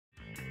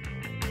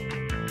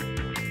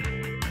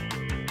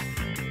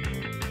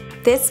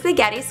This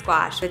spaghetti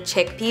squash with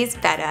chickpeas,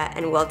 feta,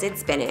 and wilted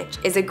spinach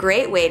is a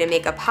great way to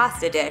make a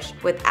pasta dish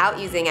without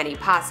using any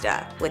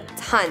pasta, with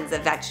tons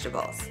of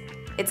vegetables.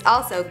 It's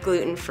also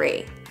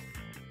gluten-free.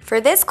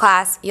 For this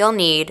class, you'll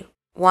need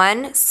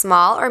 1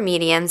 small or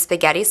medium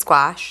spaghetti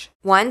squash,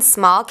 1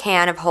 small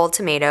can of whole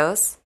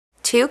tomatoes,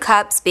 2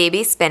 cups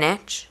baby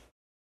spinach,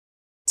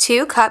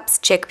 2 cups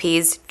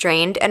chickpeas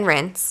drained and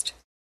rinsed,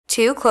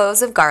 2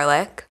 cloves of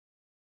garlic,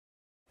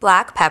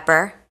 black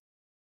pepper,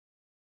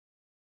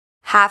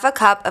 half a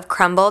cup of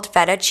crumbled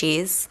feta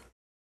cheese,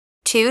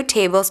 2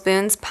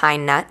 tablespoons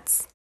pine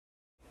nuts,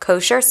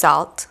 kosher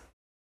salt,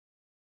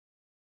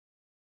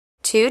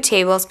 2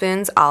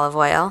 tablespoons olive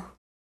oil,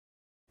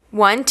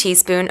 1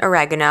 teaspoon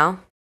oregano,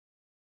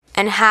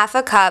 and half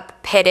a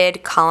cup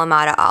pitted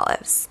Kalamata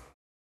olives.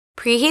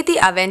 Preheat the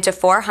oven to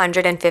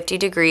 450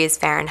 degrees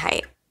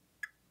Fahrenheit.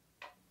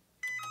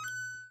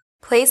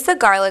 Place the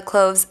garlic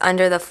cloves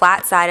under the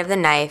flat side of the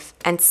knife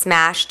and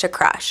smash to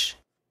crush.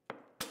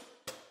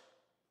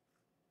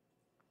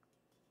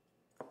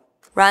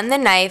 Run the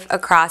knife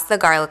across the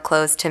garlic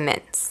cloves to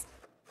mince.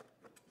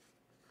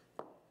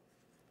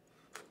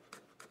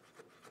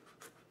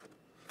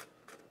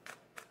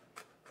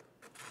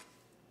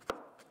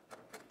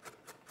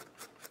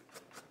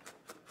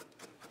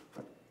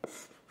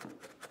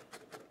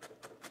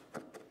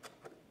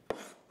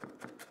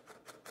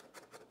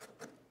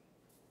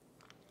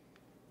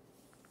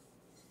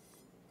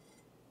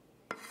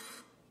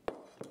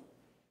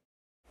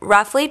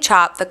 Roughly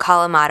chop the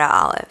Kalamata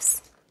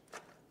olives.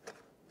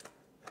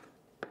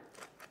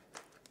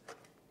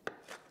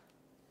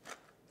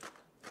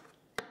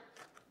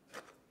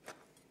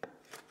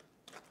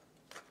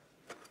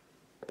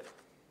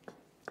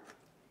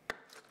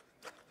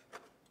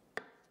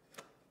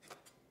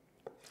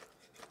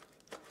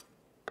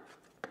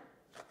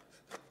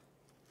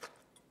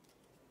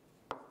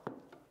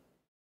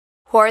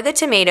 Pour the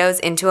tomatoes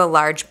into a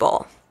large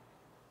bowl.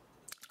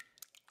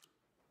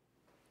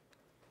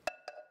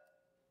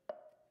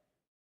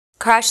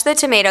 Crush the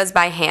tomatoes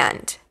by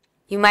hand.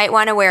 You might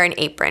want to wear an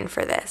apron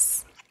for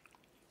this.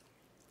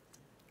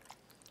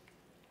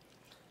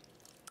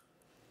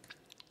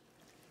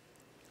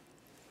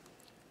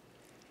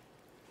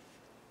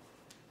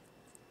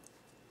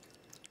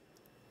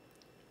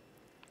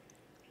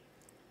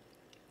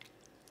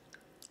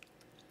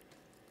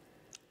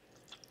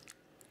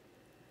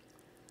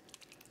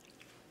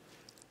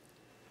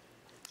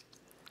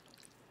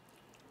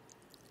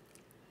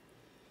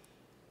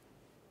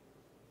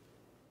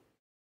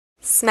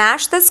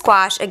 Smash the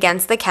squash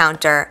against the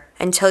counter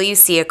until you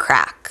see a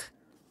crack.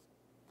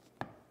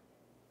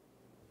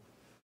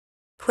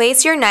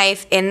 Place your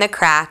knife in the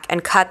crack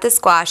and cut the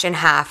squash in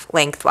half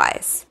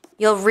lengthwise.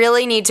 You'll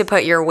really need to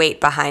put your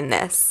weight behind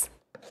this.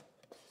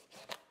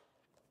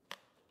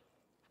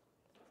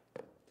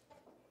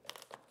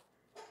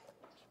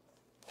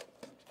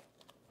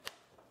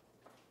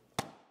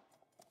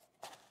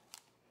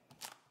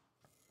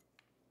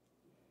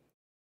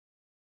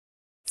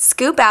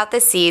 Scoop out the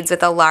seeds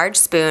with a large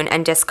spoon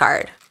and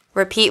discard.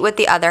 Repeat with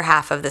the other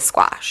half of the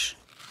squash.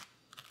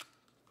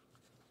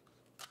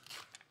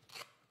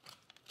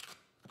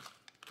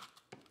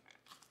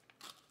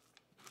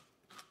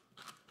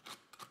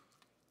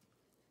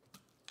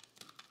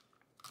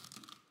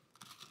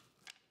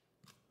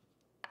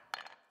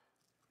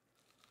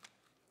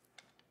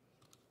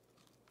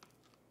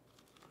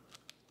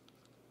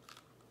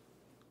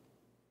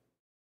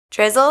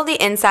 Drizzle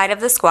the inside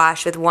of the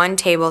squash with 1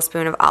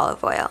 tablespoon of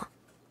olive oil.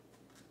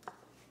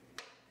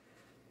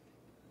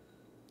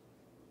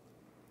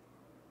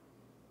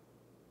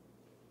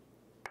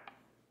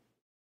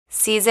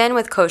 Season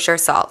with kosher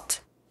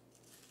salt.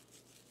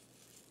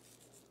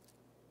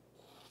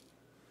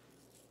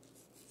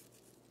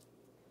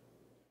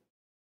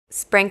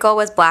 Sprinkle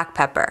with black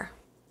pepper.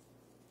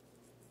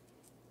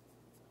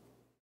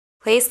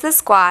 Place the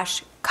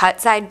squash, cut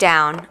side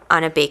down,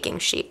 on a baking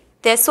sheet.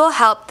 This will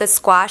help the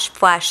squash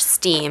flesh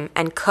steam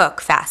and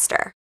cook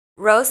faster.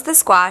 Roast the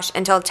squash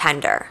until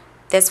tender.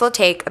 This will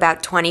take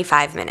about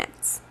 25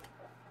 minutes.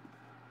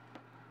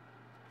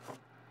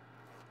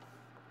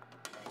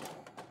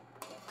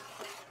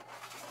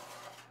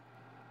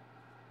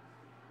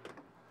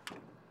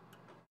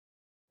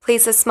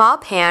 Place a small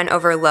pan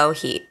over low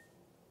heat.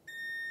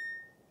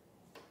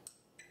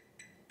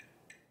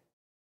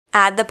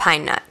 Add the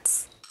pine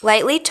nuts.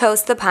 Lightly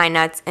toast the pine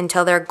nuts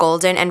until they're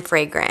golden and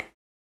fragrant.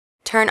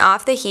 Turn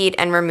off the heat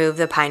and remove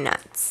the pine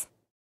nuts.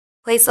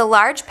 Place a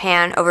large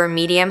pan over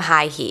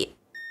medium-high heat.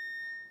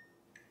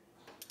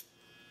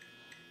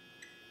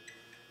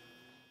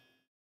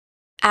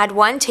 Add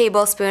 1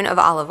 tablespoon of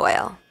olive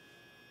oil.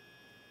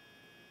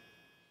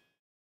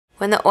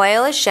 When the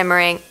oil is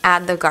shimmering,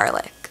 add the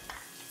garlic.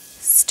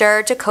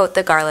 Stir to coat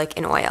the garlic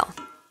in oil.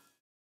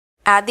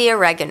 Add the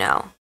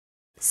oregano.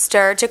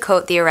 Stir to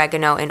coat the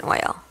oregano in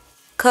oil.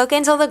 Cook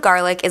until the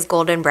garlic is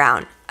golden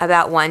brown,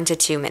 about 1 to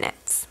 2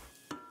 minutes.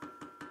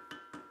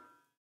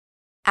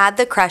 Add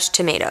the crushed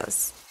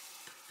tomatoes.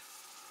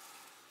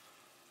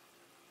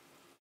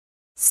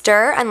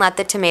 Stir and let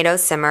the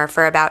tomatoes simmer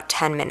for about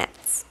 10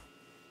 minutes.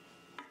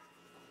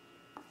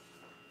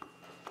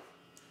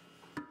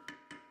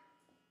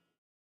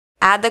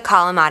 Add the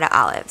Kalamata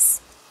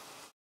olives.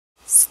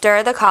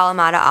 Stir the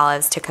Kalamata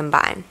olives to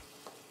combine.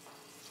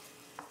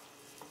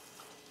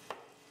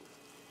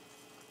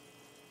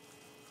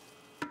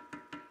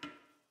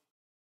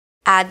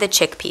 Add the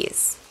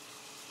chickpeas.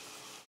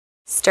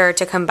 Stir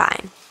to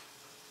combine.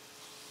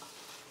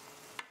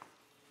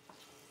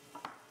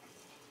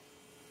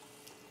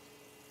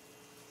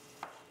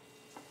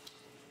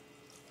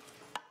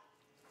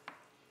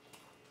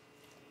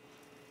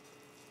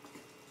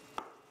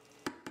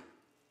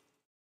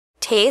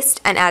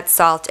 Taste and add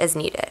salt as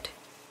needed.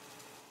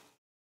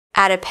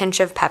 Add a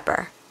pinch of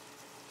pepper.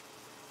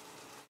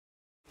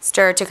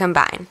 Stir to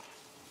combine.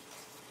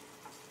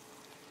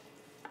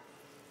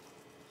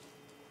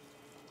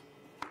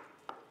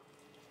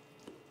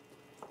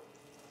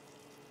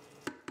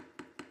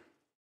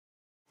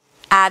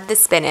 Add the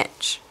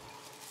spinach.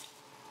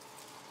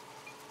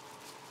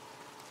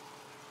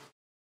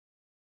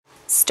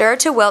 Stir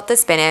to wilt the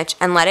spinach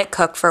and let it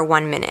cook for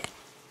 1 minute.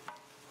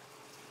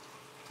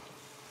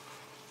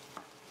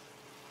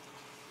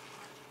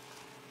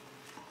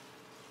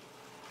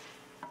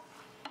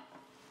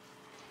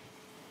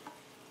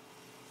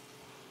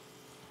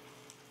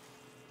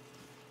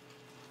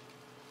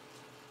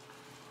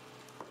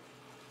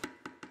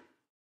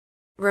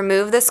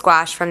 Remove the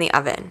squash from the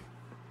oven.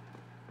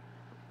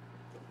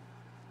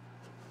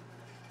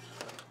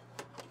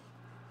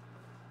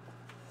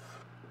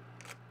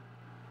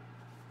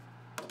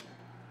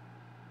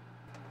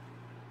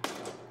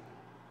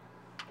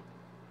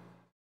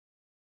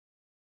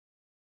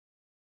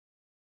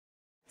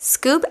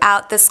 Scoop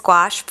out the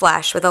squash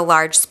flesh with a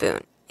large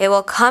spoon. It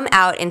will come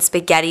out in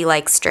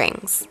spaghetti-like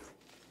strings.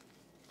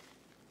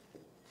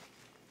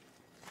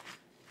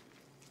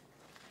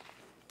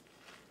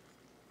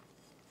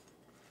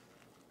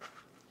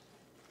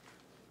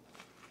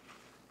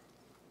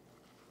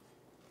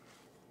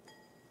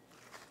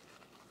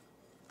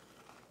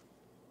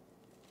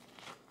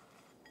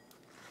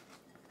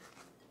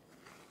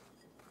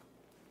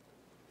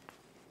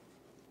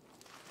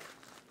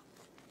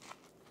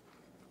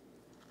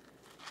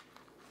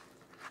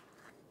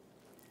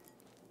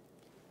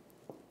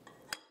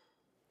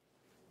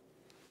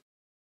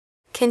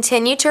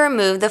 Continue to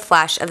remove the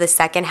flesh of the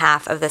second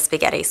half of the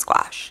spaghetti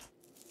squash.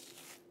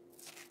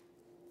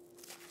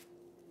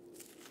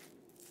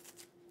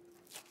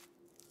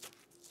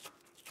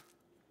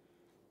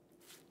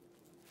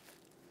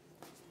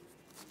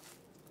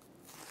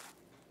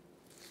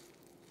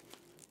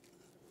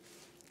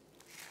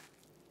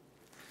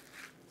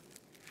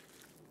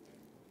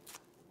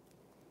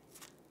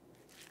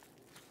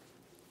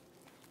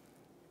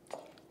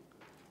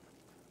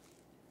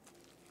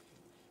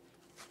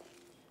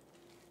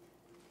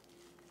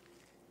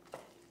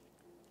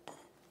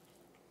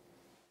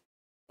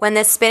 When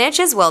the spinach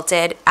is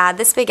wilted, add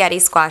the spaghetti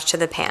squash to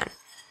the pan.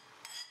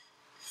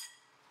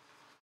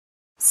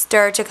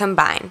 Stir to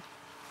combine.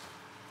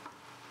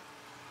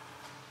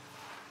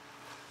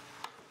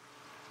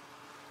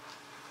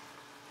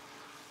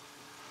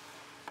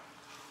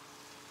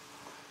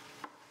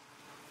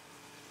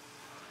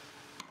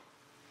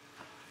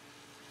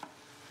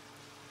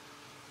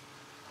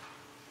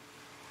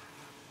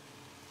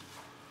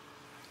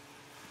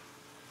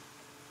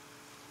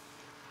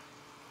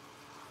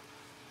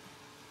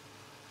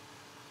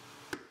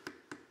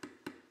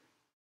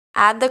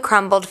 Add the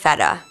crumbled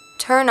feta.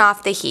 Turn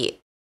off the heat.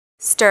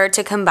 Stir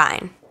to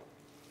combine.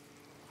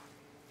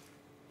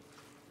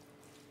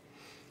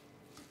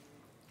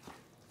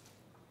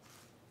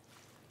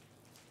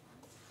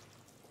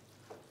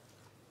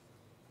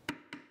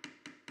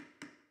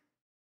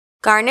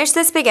 Garnish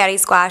the spaghetti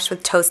squash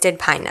with toasted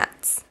pine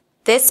nuts.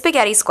 This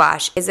spaghetti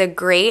squash is a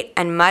great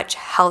and much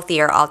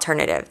healthier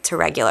alternative to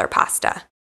regular pasta.